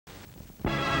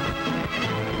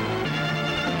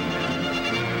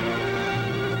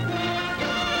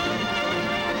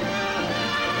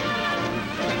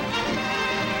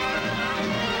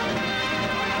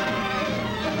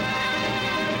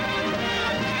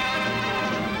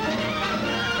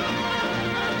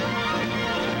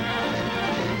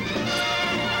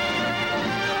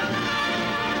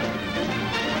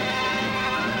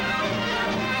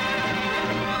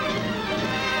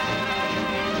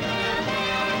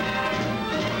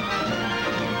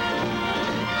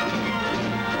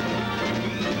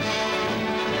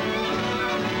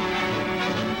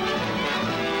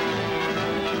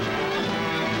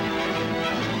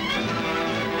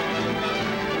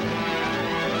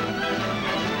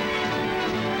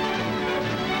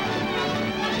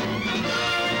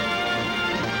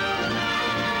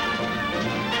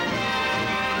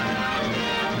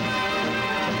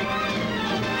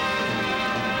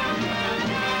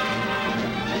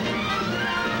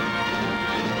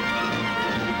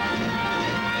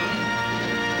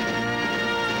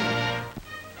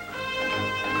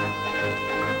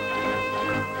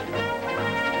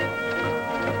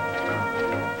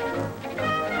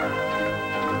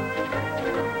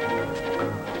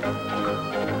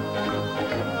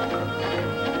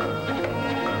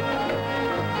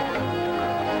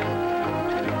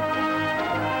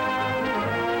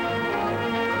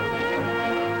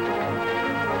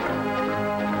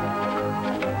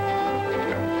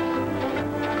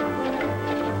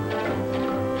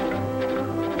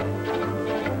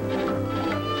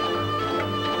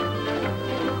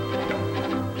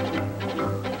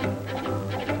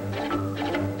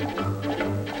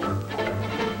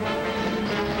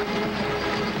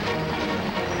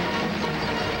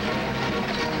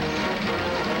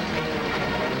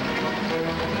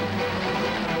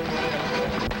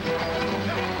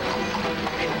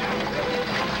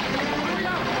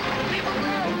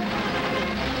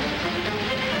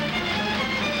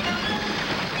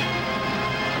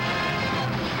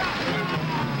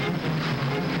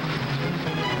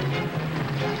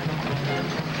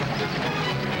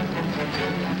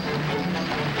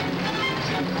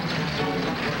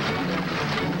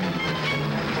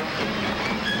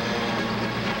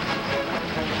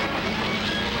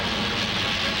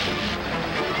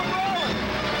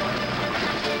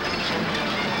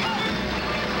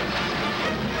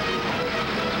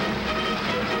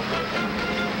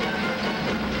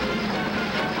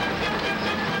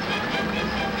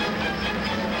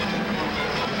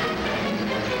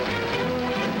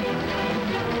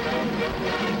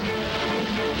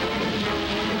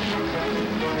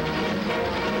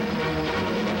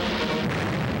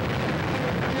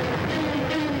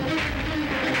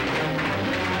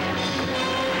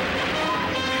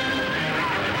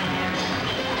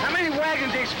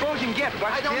suppose you can get,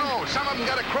 Buckskin? I don't know. Some of them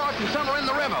got across and some are in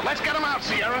the river. Let's get them out,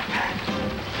 Sierra.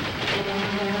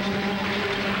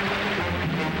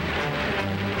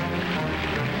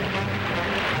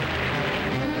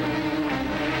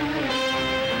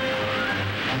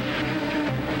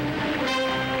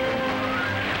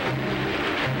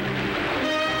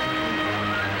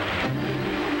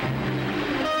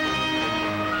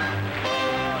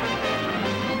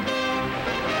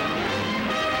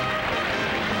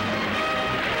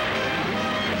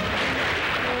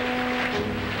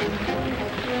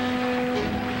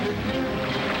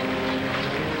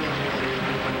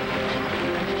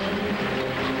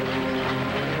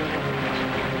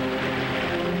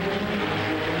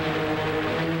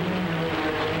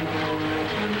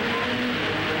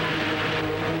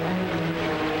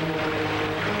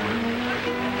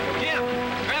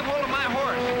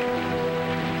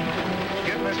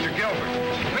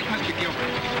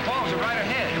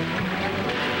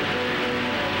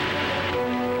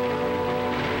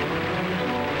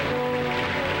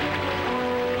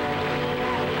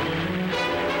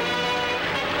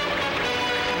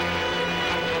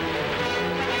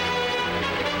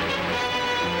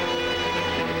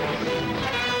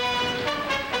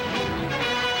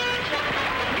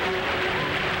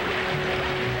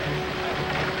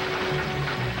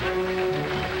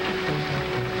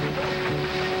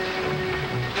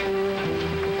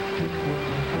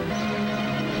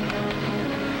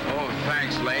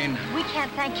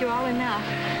 Thank you all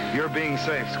enough. Your being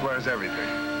safe squares everything.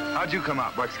 How'd you come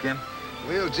out, Buckskin?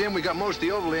 Well, Jim, we got most of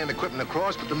the overland equipment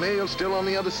across, but the mail's still on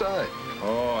the other side.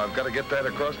 Oh, I've got to get that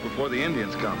across before the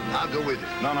Indians come. I'll go with you.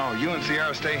 No, you and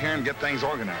Sierra stay here and get things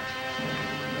organized.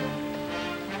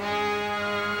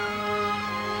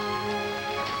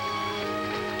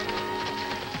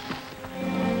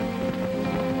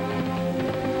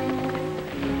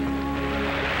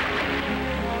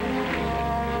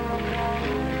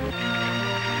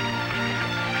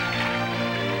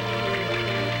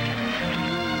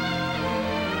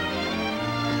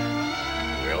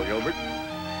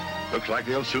 Looks like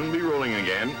they'll soon be rolling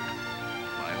again.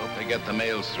 I hope they get the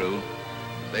mails through.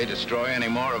 If they destroy any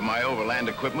more of my overland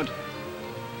equipment,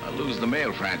 I'll lose the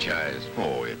mail franchise.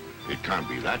 Oh, it can't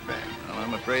be that bad. Well,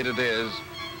 I'm afraid it is.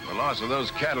 The loss of those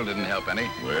cattle didn't help any.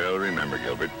 Well, remember,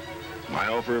 Gilbert, my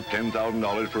offer of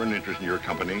 $10,000 for an interest in your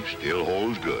company still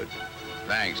holds good.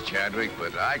 Thanks, Chadwick,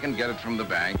 but I can get it from the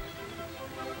bank.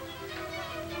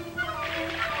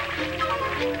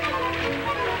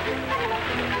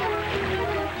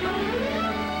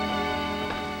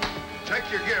 Check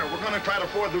your gear. We're going to try to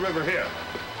ford the river here.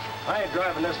 I ain't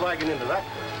driving this wagon into that.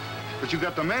 But you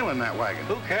got the mail in that wagon.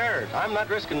 Who cares? I'm not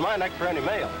risking my neck for any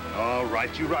mail. All right,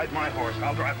 you ride my horse.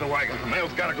 I'll drive the wagon. The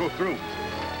mail's got to go through.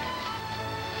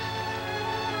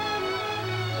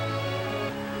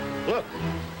 Look,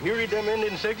 you read them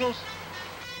Indian signals?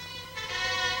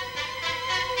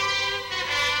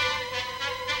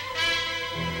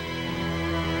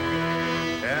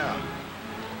 Yeah.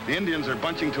 The Indians are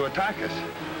bunching to attack us.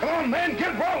 Come on, men,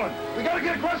 get rolling. We got to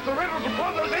get across the river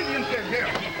before those Indians get here.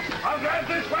 I'll drive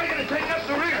this wagon and take up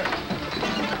the rear.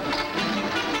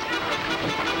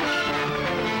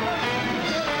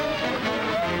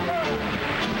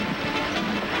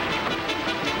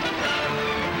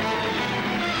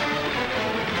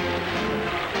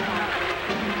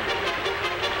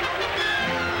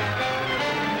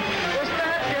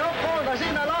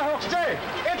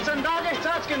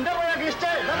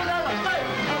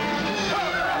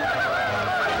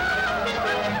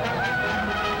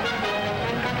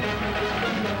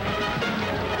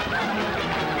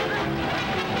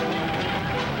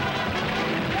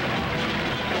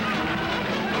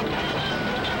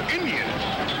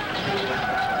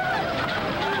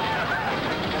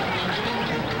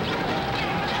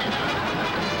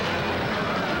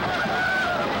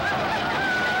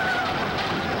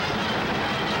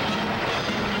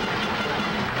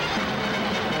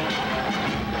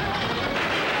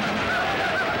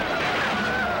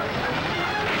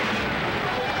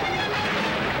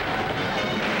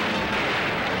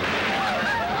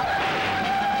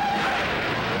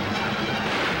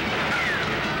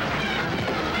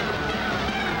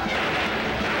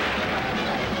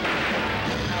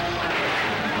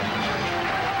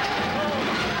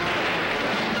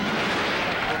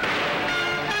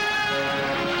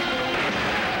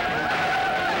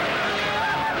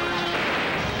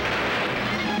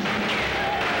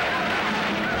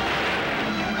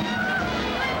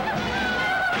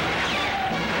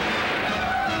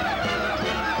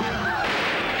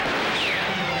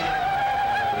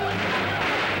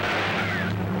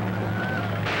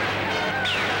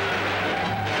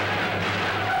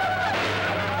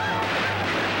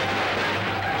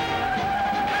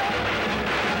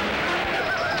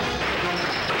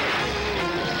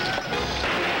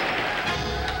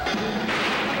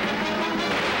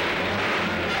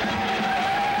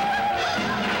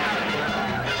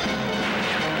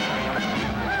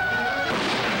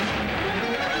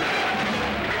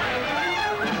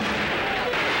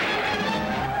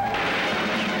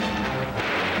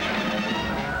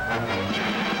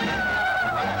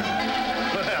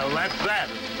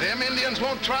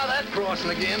 Don't try that crossing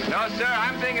again. No, sir,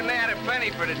 I'm thinking they had a plenty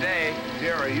for today.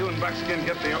 Jerry, you and Buckskin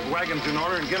get the wagons in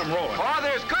order and get them rolling. Oh,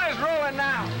 they're as good as rolling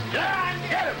now. Yeah,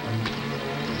 get him!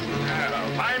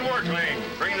 Fine work, Lane.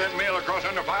 Bringing that mail across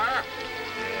under fire.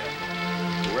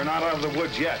 We're not out of the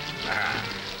woods yet.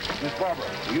 Miss Barbara,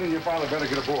 you and your father better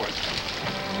get aboard. Get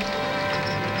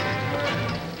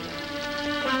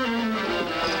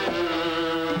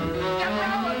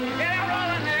rolling! Get it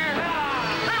rolling there!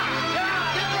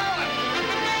 Get rolling!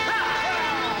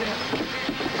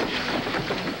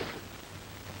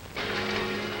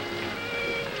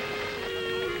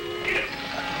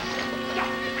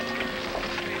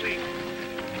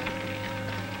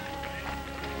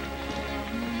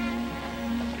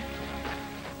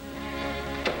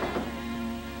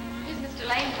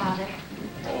 Lane, Father.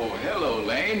 Oh, hello,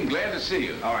 Lane. Glad to see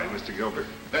you. All right, Mr. Gilbert.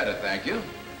 Better, thank you.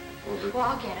 Well,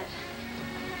 I'll get it.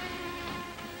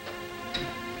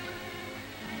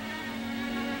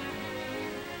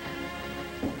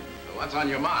 So what's on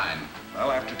your mind?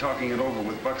 Well, after talking it over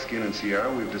with Buckskin and Sierra,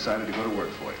 we've decided to go to work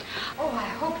for you. Oh, I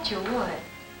hoped you would.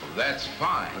 That's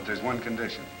fine. But there's one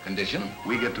condition. Condition?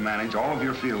 We get to manage all of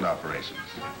your field operations.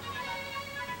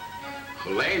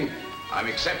 Well, Lane, I'm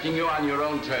accepting you on your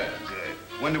own terms.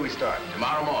 When do we start?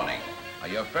 Tomorrow morning.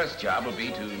 Your first job will be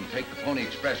to take the Pony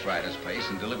Express rider's place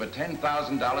and deliver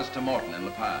 $10,000 to Morton in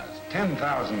La Paz.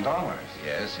 $10,000?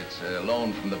 Yes, it's a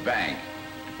loan from the bank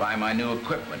to buy my new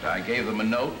equipment. I gave them a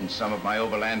note and some of my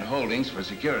overland holdings for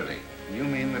security. You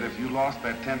mean that if you lost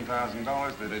that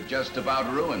 $10,000, that It'd just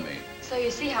about ruin me. So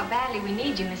you see how badly we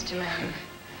need you, Mr. Lane.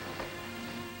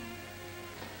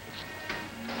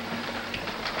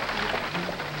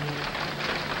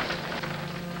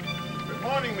 Good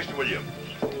morning, Mr. Williams.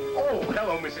 Oh,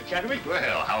 hello, Mr. Chadwick.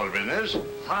 Well, how's business?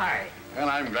 Hi. And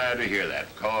I'm glad to hear that,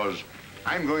 because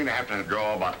I'm going to have to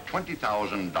draw about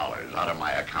 $20,000 out of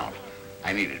my account.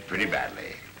 I need it pretty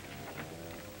badly.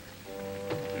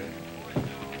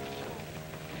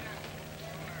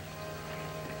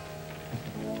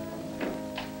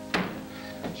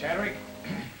 Chadwick,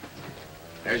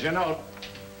 there's your note.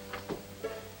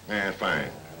 Yeah, fine.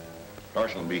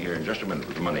 Darson will be here in just a minute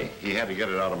with the money. He had to get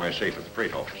it out of my safe at the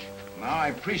freight office. Now, I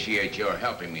appreciate your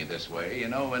helping me this way. You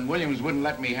know, when Williams wouldn't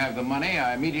let me have the money,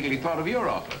 I immediately thought of your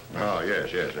offer. Oh,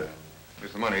 yes. Here's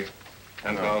the money.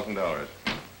 $10,000.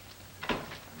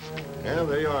 Yeah,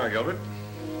 there you are, Gilbert.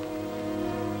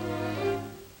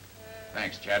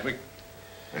 Thanks, Chadwick.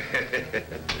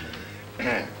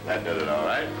 That did it all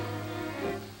right.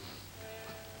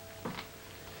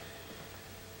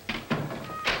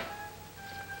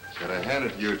 Should I hand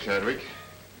it to you, Chadwick?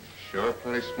 Sure,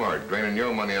 plenty smart. Draining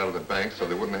your money out of the bank so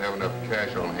they wouldn't have enough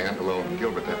cash on hand to loan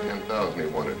Gilbert that $10,000 he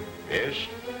wanted. Yes,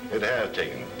 it has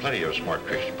taken plenty of smart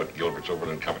tricks to put Gilbert's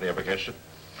Overland Company up against it.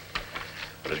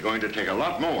 But it's going to take a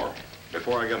lot more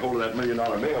before I get hold of that $1 million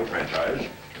mail franchise.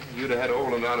 You'd have had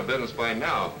Overland out of business by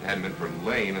now if it hadn't been for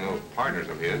Lane and those partners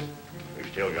of his. We've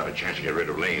still got a chance to get rid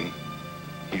of Lane.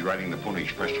 He's riding the Pony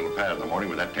Express to La Paz in the morning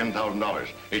with that $10,000.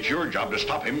 It's your job to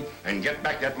stop him and get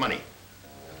back that money.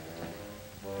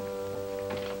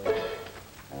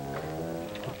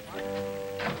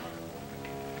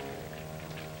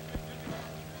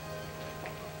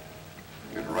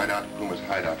 You're to ride out to Puma's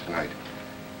hideout tonight.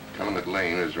 Tell him that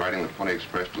Lane is riding the Pony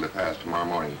Express to La Paz tomorrow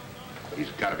morning. He's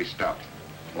got to be stopped.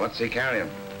 What's he carrying?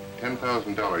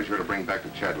 $10,000 you're to bring back to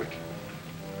Chadwick.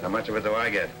 How much of it do I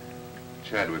get?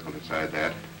 Chadwick will decide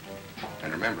that.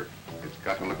 And remember, it's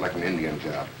got to look like an Indian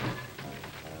job.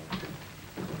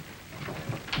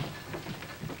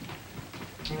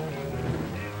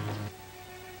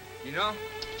 You know,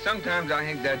 sometimes I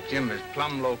think that Jim is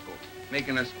plumb local,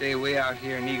 making us stay way out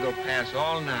here in Eagle Pass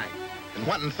all night. And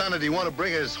what in thunder do you want to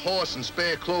bring his horse and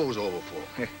spare clothes over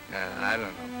for? I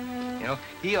don't know. You know,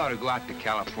 he ought to go out to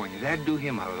California. That'd do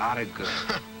him a lot of good.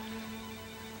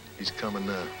 He's coming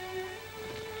now.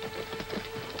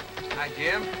 Hi,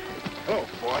 Jim. Oh,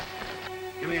 boy.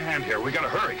 Give me a hand here. We gotta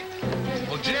hurry.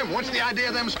 Well, Jim, what's the idea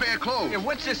of them spare clothes? Yeah,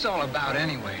 what's this all about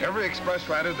anyway? Every express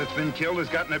rider that's been killed has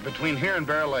gotten it between here and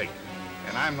Bear Lake.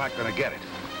 And I'm not gonna get it.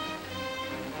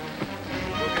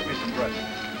 Go get me some dressing.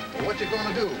 Well, what you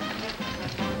gonna do?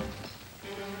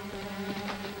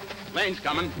 Lane's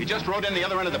coming. He just rode in the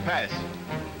other end of the pass.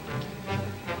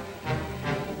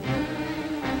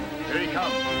 Here he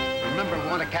comes. Remember, we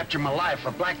want to capture him alive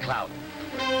for Black Cloud.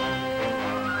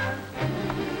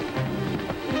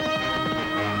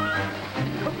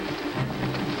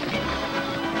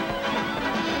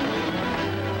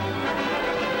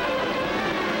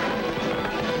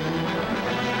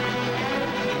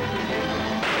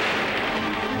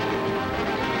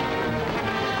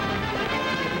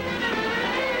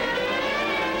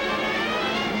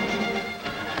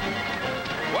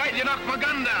 you knocked my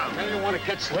gun down. Now you want to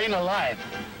catch Lane alive.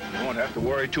 You won't have to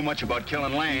worry too much about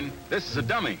killing Lane. This is a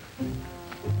dummy.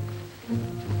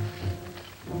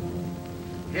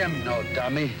 Him no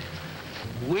dummy.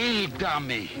 We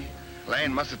dummy.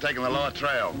 Lane must have taken the law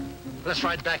trail. Let's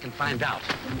ride back and find out.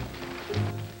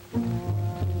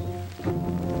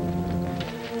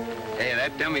 Hey,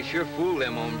 that dummy sure fooled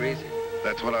them hombres.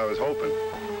 That's what I was hoping.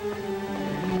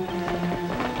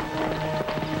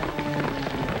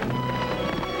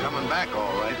 Coming back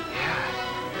all right.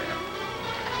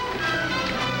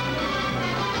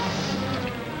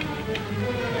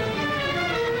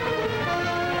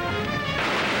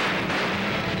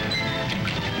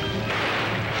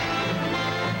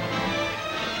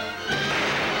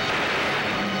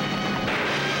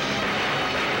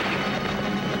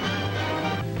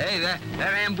 Hey, that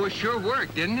ambush sure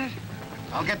worked, didn't it?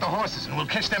 I'll get the horses and we'll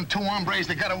catch them two hombres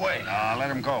that got away. Let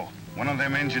them go. One of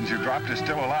them engines you dropped is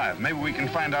still alive. Maybe we can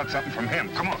find out something from him.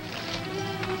 Come on.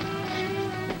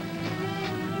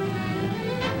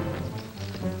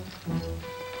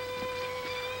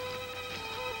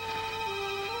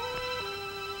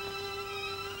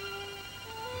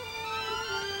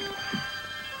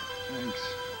 Thanks.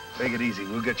 Take it easy.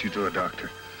 We'll get you to a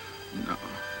doctor. No,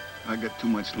 I got too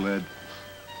much lead.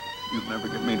 You'll never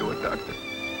get me to a doctor.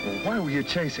 Well, why were you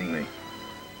chasing me?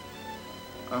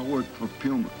 I worked for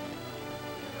Puma.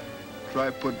 Try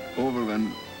put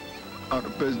Overland out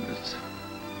of business.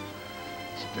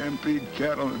 Stampede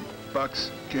cattle in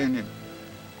Box Canyon.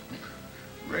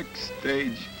 Wreck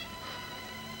stage.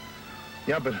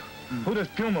 Yeah, but who does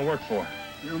Puma work for?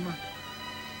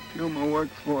 Puma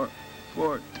worked for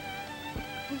Fort.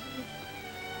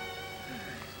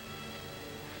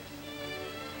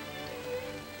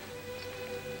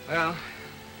 Well,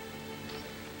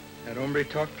 that hombre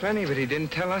talked plenty, but he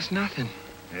didn't tell us nothing.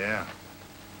 Yeah.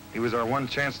 He was our one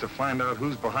chance to find out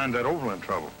who's behind that Overland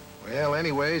trouble. Well,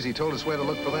 anyways, he told us where to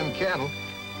look for them cattle.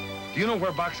 Do you know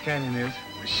where Box Canyon is?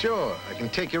 Sure, I can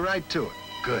take you right to it.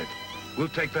 Good. We'll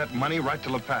take that money right to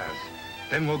La Paz.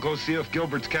 Then we'll go see if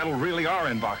Gilbert's cattle really are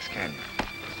in Box Canyon.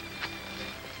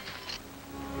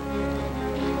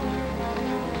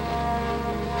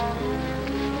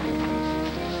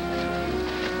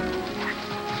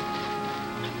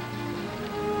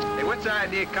 Hey, what's the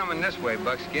idea coming this way,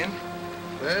 Buckskin?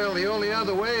 Well, the only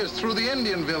other way is through the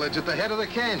Indian village at the head of the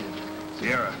canyon.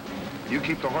 Sierra, you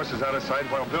keep the horses out of sight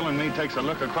while Bill and me takes a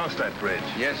look across that bridge.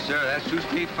 Yes, sir. That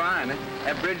suits me fine.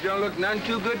 That bridge don't look none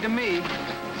too good to me.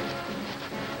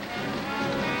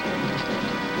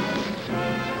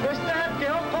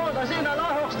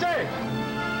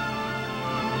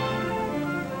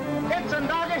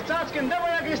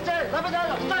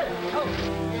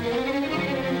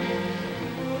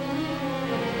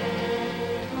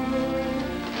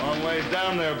 Long ways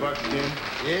down there, Buckskin.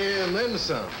 Yeah, and then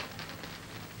some.